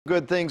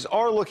Good, things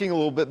are looking a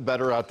little bit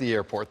better at the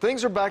airport.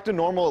 Things are back to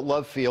normal at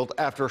Love Field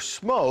after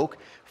smoke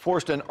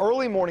forced an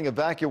early morning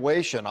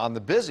evacuation on the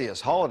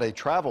busiest holiday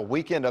travel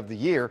weekend of the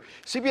year.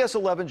 CBS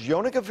 11's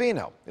Yona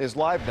Gavino is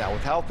live now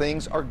with how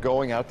things are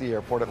going at the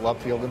airport at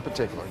Love Field in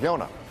particular.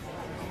 Yona.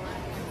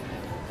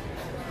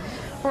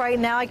 Right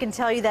now, I can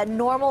tell you that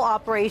normal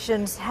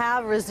operations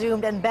have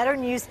resumed, and better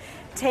news,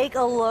 take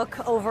a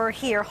look over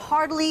here.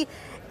 Hardly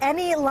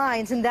any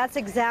lines, and that's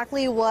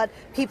exactly what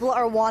people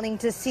are wanting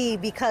to see,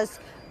 because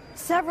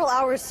several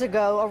hours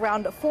ago,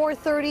 around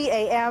 4:30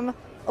 a.m.,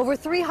 over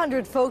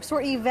 300 folks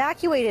were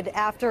evacuated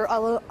after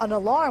an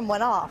alarm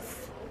went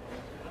off.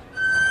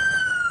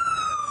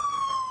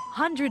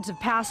 Hundreds of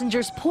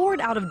passengers poured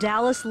out of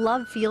Dallas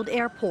Love Field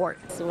Airport.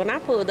 So when I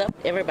pulled up,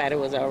 everybody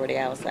was already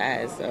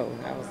outside, so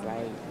I was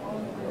like,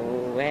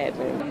 oh, what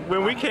happened?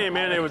 When we came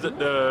in, it was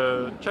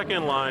the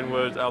check-in line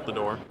was out the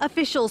door.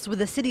 Officials with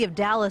the city of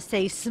Dallas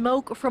say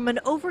smoke from an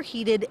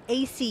overheated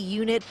AC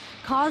unit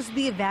caused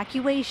the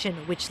evacuation,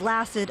 which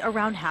lasted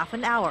around half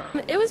an hour.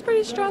 It was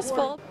pretty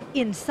stressful.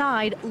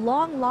 Inside,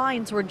 long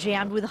lines were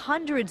jammed with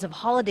hundreds of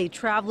holiday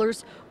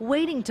travelers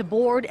waiting to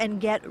board and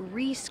get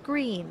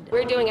re-screened.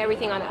 We're doing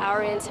everything on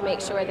our end to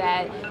make sure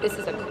that this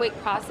is a quick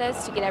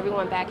process to get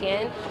everyone back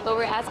in, but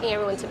we're asking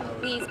everyone to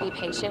please be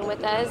patient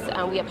with us.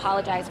 We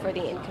apologize for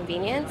the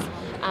inconvenience,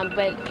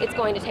 but it's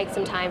going to take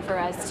some time for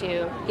us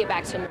to get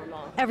back to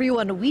normal.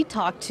 Everyone we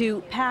talked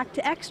to packed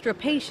extra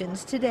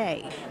patience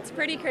today. It's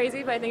pretty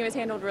crazy, but I think it was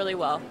handled really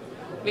well.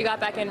 We got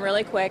back in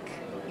really quick.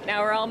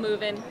 Now we're all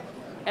moving.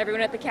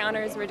 Everyone at the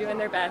counters were doing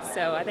their best,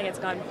 so I think it's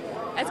gone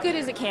as good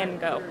as it can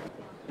go.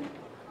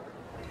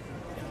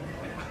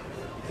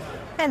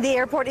 And the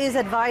airport is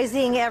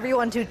advising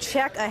everyone to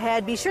check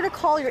ahead. Be sure to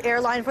call your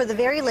airline for the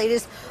very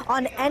latest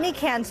on any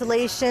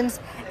cancellations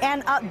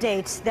and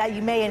updates that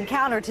you may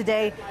encounter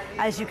today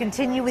as you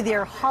continue with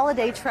your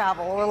holiday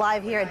travel. We're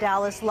live here at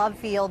Dallas Love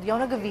Field.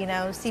 Yona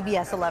Gavino,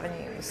 CBS 11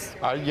 News.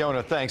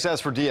 Yona, thanks.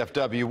 As for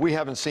DFW, we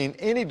haven't seen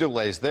any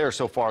delays there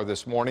so far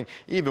this morning,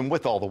 even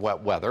with all the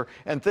wet weather.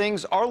 And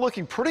things are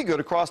looking pretty good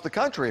across the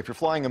country. If you're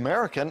flying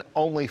American,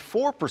 only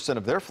 4%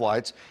 of their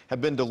flights have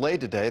been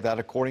delayed today, that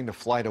according to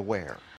FlightAware.